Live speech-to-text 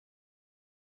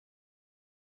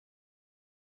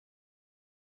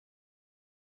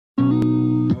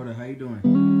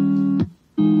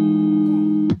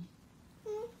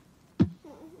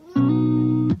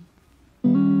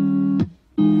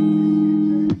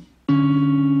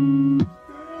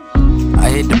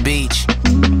hit the beach.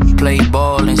 Play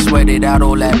ball and sweat it out,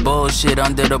 all that bullshit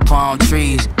under the palm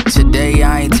trees. Today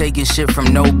I ain't taking shit from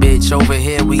no bitch. Over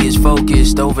here we is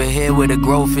focused, over here where the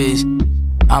growth is.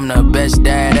 I'm the best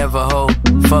dad ever, ho.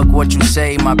 Fuck what you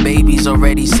say, my baby's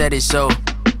already said it so.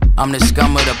 I'm the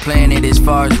scum of the planet as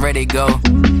far as Reddit go.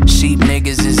 Sheep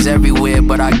niggas is everywhere,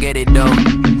 but I get it though.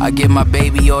 I give my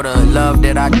baby all the love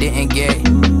that I didn't get.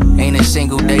 Ain't a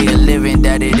single day of living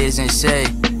that it isn't said.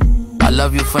 I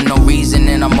love you for no reason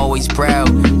and I'm always proud.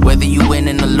 Whether you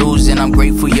winning or losing, I'm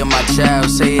grateful you're my child.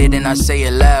 Say it and I say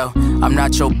it loud. I'm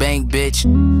not your bank, bitch,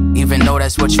 even though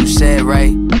that's what you said,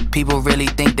 right? People really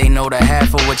think they know the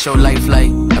half of what your life like.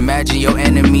 Imagine your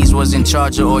enemies was in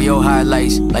charge of all your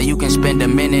highlights. Like you can spend a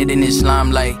minute in this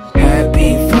limelight.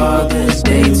 Happy Father's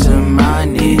Day to my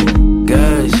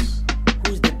niggas.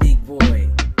 Who's the big boy?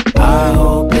 I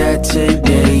hope that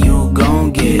today you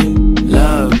gon' get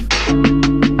love.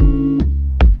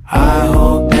 I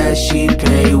hope that she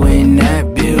pay when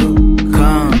that bill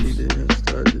comes.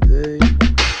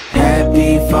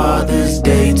 Happy Father's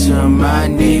Day to my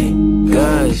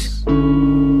niggas.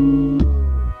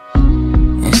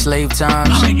 In slave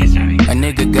times, a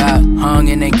nigga got hung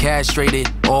and then castrated,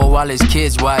 all while his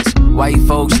kids watch. White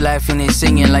folks laughing and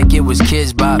singing like it was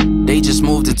Kids Bop. They just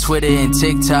moved to Twitter and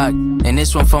TikTok. And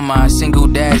this one for my single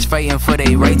dads fighting for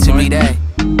their right to be that.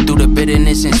 Through the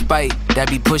bitterness and spite that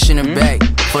be pushing them back.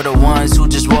 For the ones who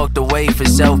just walked away for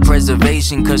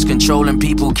self-preservation, cause controlling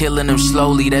people, killing them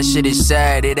slowly, that shit is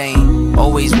sad. It ain't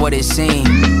always what it seems.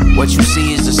 What you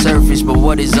see is the surface, but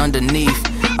what is underneath?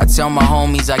 I tell my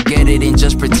homies I get it and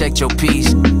just protect your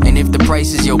peace. And if the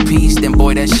price is your peace, then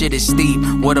boy that shit is steep.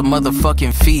 What a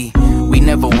motherfucking fee. We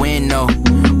never win, no.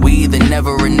 We either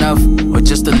never enough or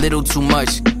just a little too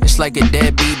much. It's like a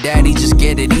deadbeat daddy, just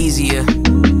get it easier.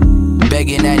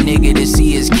 Begging that nigga to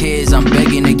see his kids, I'm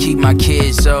begging to keep my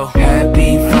kids. So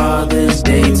happy Father's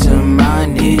Day to my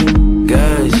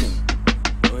niggas.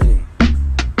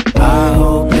 I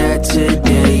hope that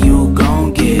today you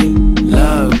gon' get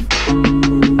love.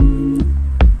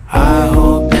 I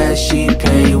hope that she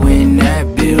pay when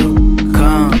that bill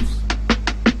comes.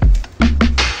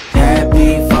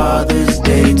 Happy Father's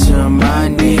Day to my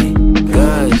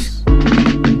niggas.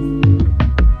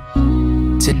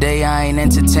 Today I ain't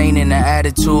entertaining the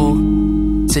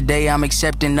attitude. Today I'm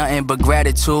accepting nothing but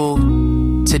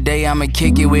gratitude. Today I'ma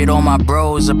kick it with all my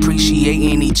bros,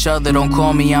 appreciating each other. Don't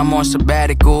call me, I'm on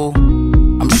sabbatical.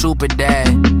 I'm super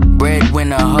dad,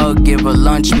 breadwinner, hug, give her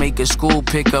lunch, make her school,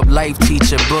 pick up life,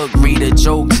 teach a book, read a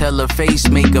joke, tell her face,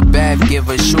 make a bath, give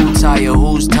her shoe, tire.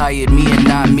 Who's tired, me and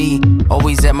not me?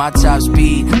 Always at my top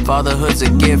speed. Fatherhood's a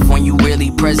gift when you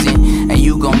really present, and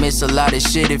you gon' miss a lot of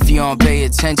shit if you don't pay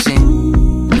attention.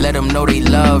 Let them know they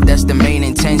love, that's the main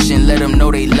intention. Let them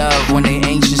know they love when they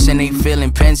anxious and they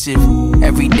feeling pensive.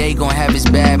 Every day gon' have his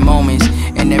bad moments,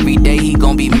 and every day he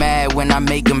gon' be mad when I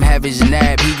make him have his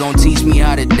nap. He gon' teach me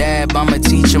how to dab, I'ma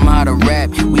teach him how to rap.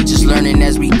 We just learning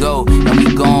as we go, and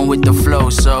we going with the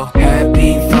flow. So happy